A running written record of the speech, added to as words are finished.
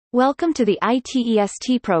Welcome to the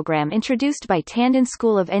ITEST program introduced by Tandon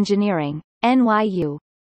School of Engineering, NYU.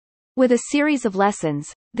 With a series of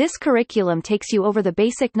lessons, this curriculum takes you over the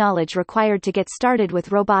basic knowledge required to get started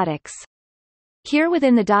with robotics. Here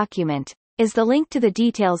within the document is the link to the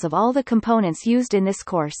details of all the components used in this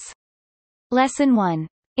course. Lesson 1.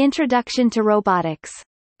 Introduction to Robotics.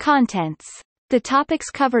 Contents. The topics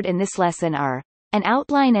covered in this lesson are an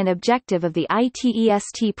outline and objective of the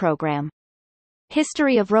ITEST program.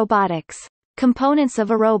 History of robotics. Components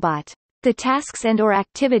of a robot. The tasks and/or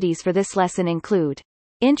activities for this lesson include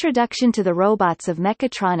Introduction to the Robots of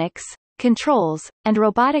Mechatronics, Controls, and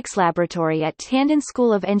Robotics Laboratory at Tandon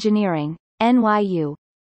School of Engineering, NYU.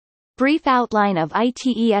 Brief outline of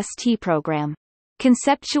ITEST program.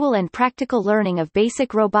 Conceptual and practical learning of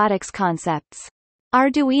basic robotics concepts.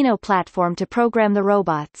 Arduino platform to program the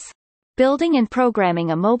robots. Building and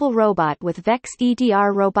programming a mobile robot with VEX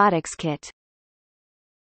EDR robotics kit.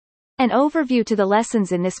 An overview to the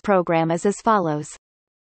lessons in this program is as follows.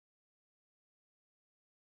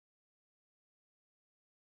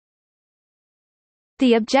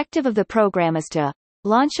 The objective of the program is to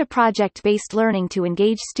launch a project-based learning to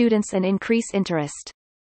engage students and increase interest.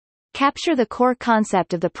 Capture the core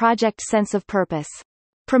concept of the project sense of purpose.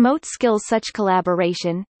 Promote skills such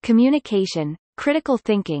collaboration, communication, critical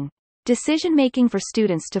thinking, decision-making for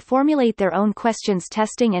students to formulate their own questions,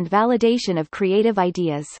 testing and validation of creative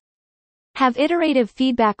ideas. Have iterative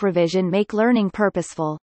feedback, revision, make learning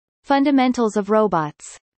purposeful. Fundamentals of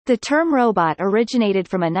robots. The term robot originated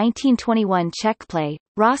from a 1921 Czech play,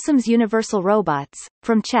 Rossum's Universal Robots,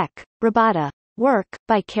 from Czech, Robota, work,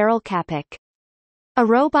 by Karel Čapek. A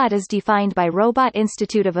robot is defined by Robot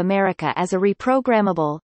Institute of America as a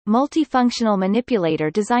reprogrammable, multifunctional manipulator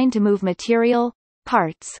designed to move material,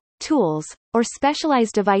 parts, tools, or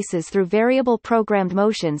specialized devices through variable programmed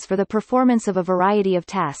motions for the performance of a variety of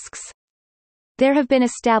tasks. There have been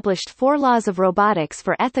established 4 laws of robotics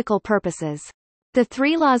for ethical purposes. The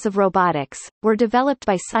 3 laws of robotics were developed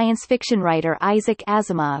by science fiction writer Isaac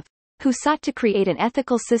Asimov, who sought to create an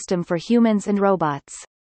ethical system for humans and robots.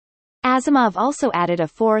 Asimov also added a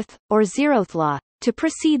 4th, or 0th law, to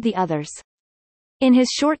precede the others. In his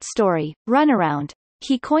short story, Runaround,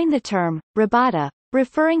 he coined the term robota,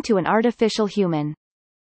 referring to an artificial human.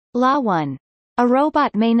 Law 1. A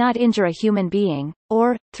robot may not injure a human being,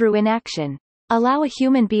 or, through inaction, allow a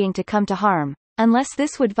human being to come to harm, unless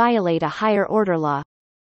this would violate a higher-order law.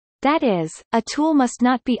 That is, a tool must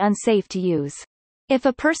not be unsafe to use. If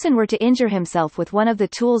a person were to injure himself with one of the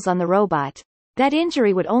tools on the robot, that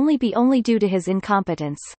injury would only be due to his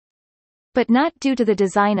incompetence, but not due to the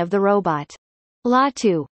design of the robot. Law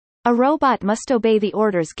 2. A robot must obey the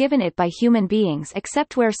orders given it by human beings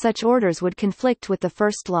except where such orders would conflict with the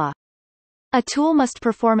first law. A tool must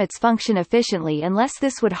perform its function efficiently unless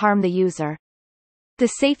this would harm the user. The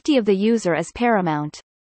safety of the user is paramount.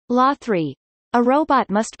 Law 3. A robot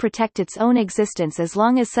must protect its own existence as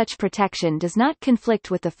long as such protection does not conflict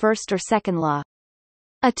with the first or second law.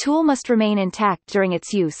 A tool must remain intact during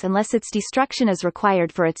its use unless its destruction is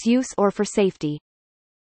required for its use or for safety.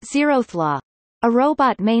 0th law. A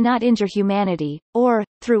robot may not injure humanity, or,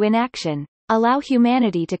 through inaction, allow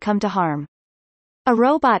humanity to come to harm. A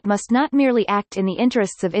robot must not merely act in the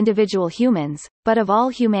interests of individual humans, but of all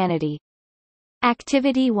humanity.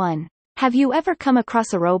 Activity 1. Have you ever come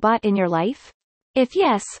across a robot in your life? If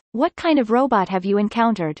yes, what kind of robot have you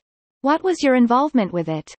encountered? What was your involvement with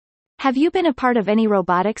it? Have you been a part of any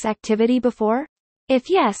robotics activity before? If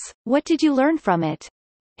yes, what did you learn from it?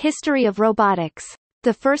 History of robotics.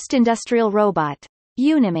 The first industrial robot,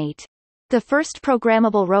 Unimate. The first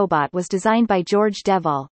programmable robot was designed by George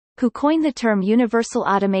Devol, who coined the term universal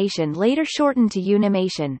automation, later shortened to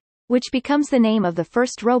Unimation, which becomes the name of the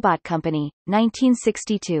first robot company,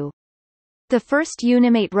 1962. The first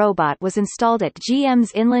Unimate robot was installed at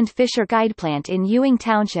GM's Inland Fisher Guide plant in Ewing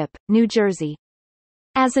Township, New Jersey.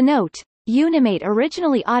 As a note, Unimate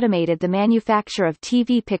originally automated the manufacture of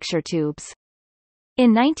TV picture tubes.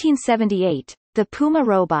 In 1978, the Puma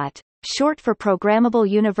robot, short for Programmable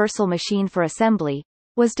Universal Machine for Assembly,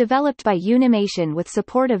 was developed by Unimation with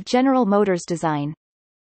support of General Motors design.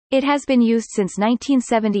 It has been used since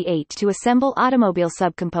 1978 to assemble automobile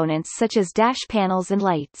subcomponents such as dash panels and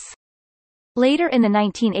lights. Later in the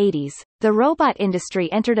 1980s, the robot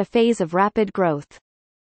industry entered a phase of rapid growth.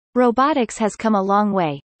 Robotics has come a long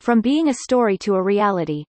way, from being a story to a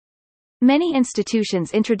reality. Many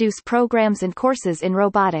institutions introduce programs and courses in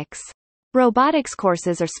robotics. Robotics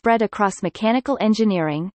courses are spread across mechanical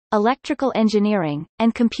engineering, electrical engineering,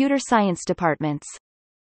 and computer science departments.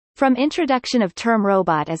 From introduction of term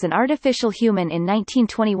robot as an artificial human in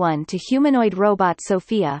 1921 to humanoid robot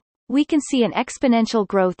Sophia, we can see an exponential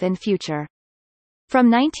growth in future. From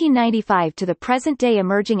 1995 to the present day,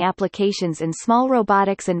 emerging applications in small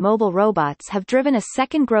robotics and mobile robots have driven a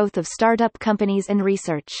second growth of startup companies and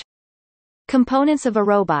research. Components of a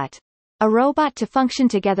robot. A robot to function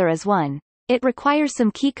together as one, it requires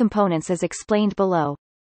some key components as explained below.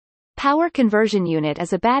 Power conversion unit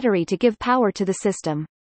is a battery to give power to the system.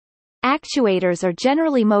 Actuators are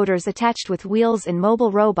generally motors attached with wheels in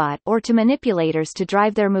mobile robot or to manipulators to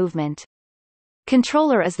drive their movement.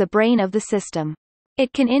 Controller is the brain of the system.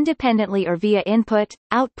 It can independently or via input,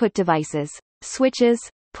 output devices, switches,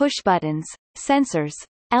 push buttons, sensors,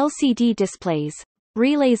 LCD displays,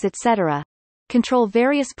 relays etc. control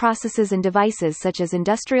various processes and devices such as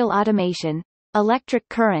industrial automation, electric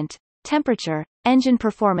current, temperature, engine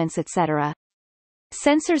performance etc.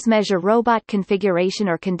 Sensors measure robot configuration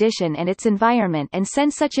or condition and its environment and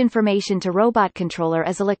send such information to robot controller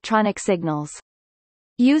as electronic signals.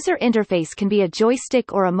 User interface can be a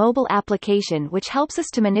joystick or a mobile application which helps us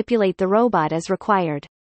to manipulate the robot as required.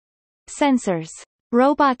 Sensors.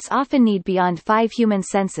 Robots often need beyond 5 human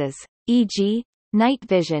senses, e.g., night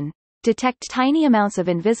vision, detect tiny amounts of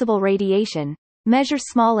invisible radiation, measure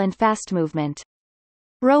small and fast movement.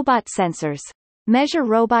 Robot sensors. Measure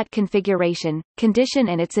robot configuration, condition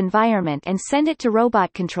and its environment and send it to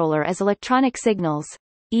robot controller as electronic signals,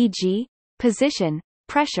 e.g., position,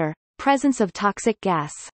 pressure, presence of toxic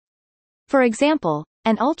gas. For example,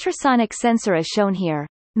 an ultrasonic sensor as shown here,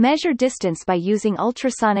 measure distance by using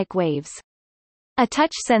ultrasonic waves. A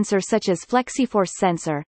touch sensor such as FlexiForce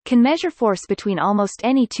sensor, can measure force between almost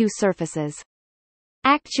any two surfaces.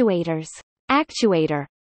 Actuators. Actuator.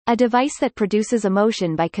 A device that produces a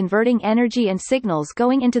motion by converting energy and signals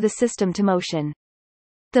going into the system to motion.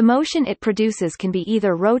 The motion it produces can be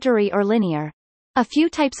either rotary or linear. A few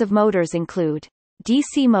types of motors include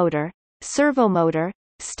DC motor, servo motor,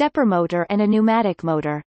 stepper motor and a pneumatic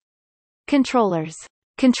motor. Controllers.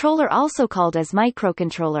 Controller, also called as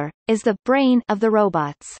microcontroller, is the brain of the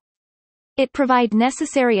robots. It provides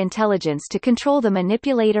necessary intelligence to control the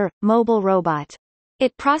manipulator, mobile robot.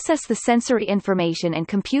 It processes the sensory information and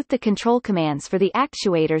compute the control commands for the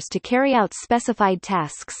actuators to carry out specified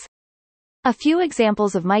tasks. A few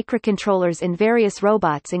examples of microcontrollers in various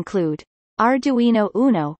robots include Arduino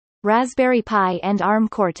Uno, Raspberry Pi and ARM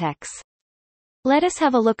Cortex. Let us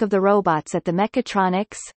have a look of the robots at the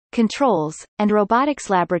Mechatronics, Controls, and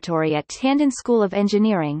Robotics Laboratory at Tandon School of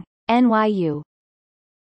Engineering, NYU.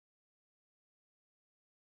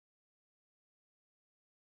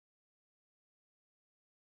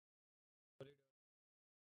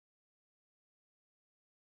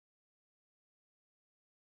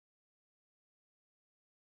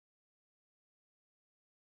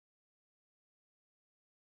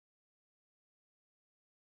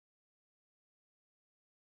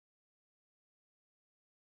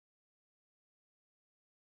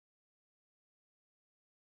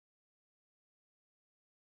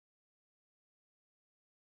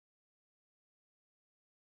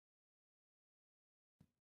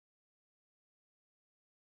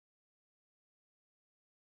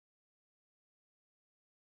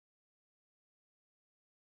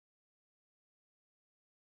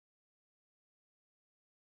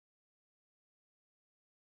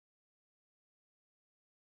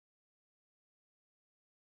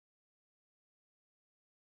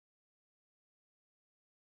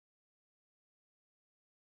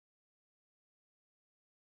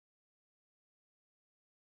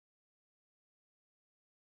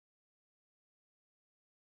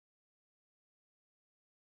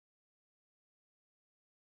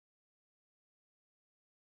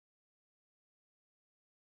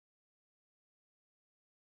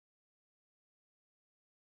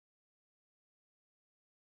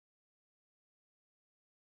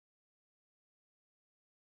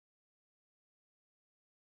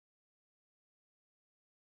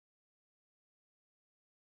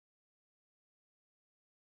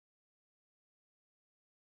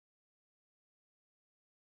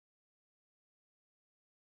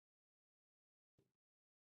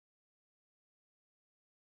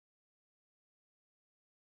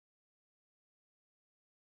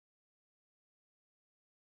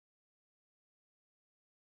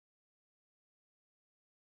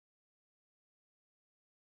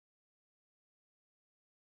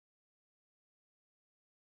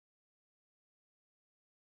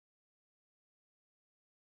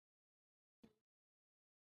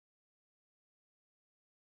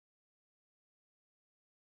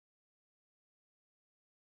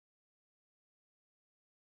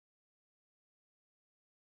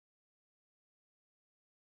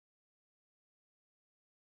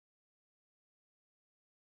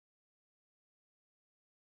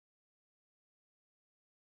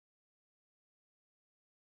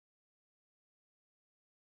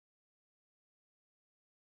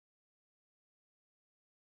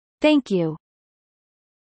 Thank you.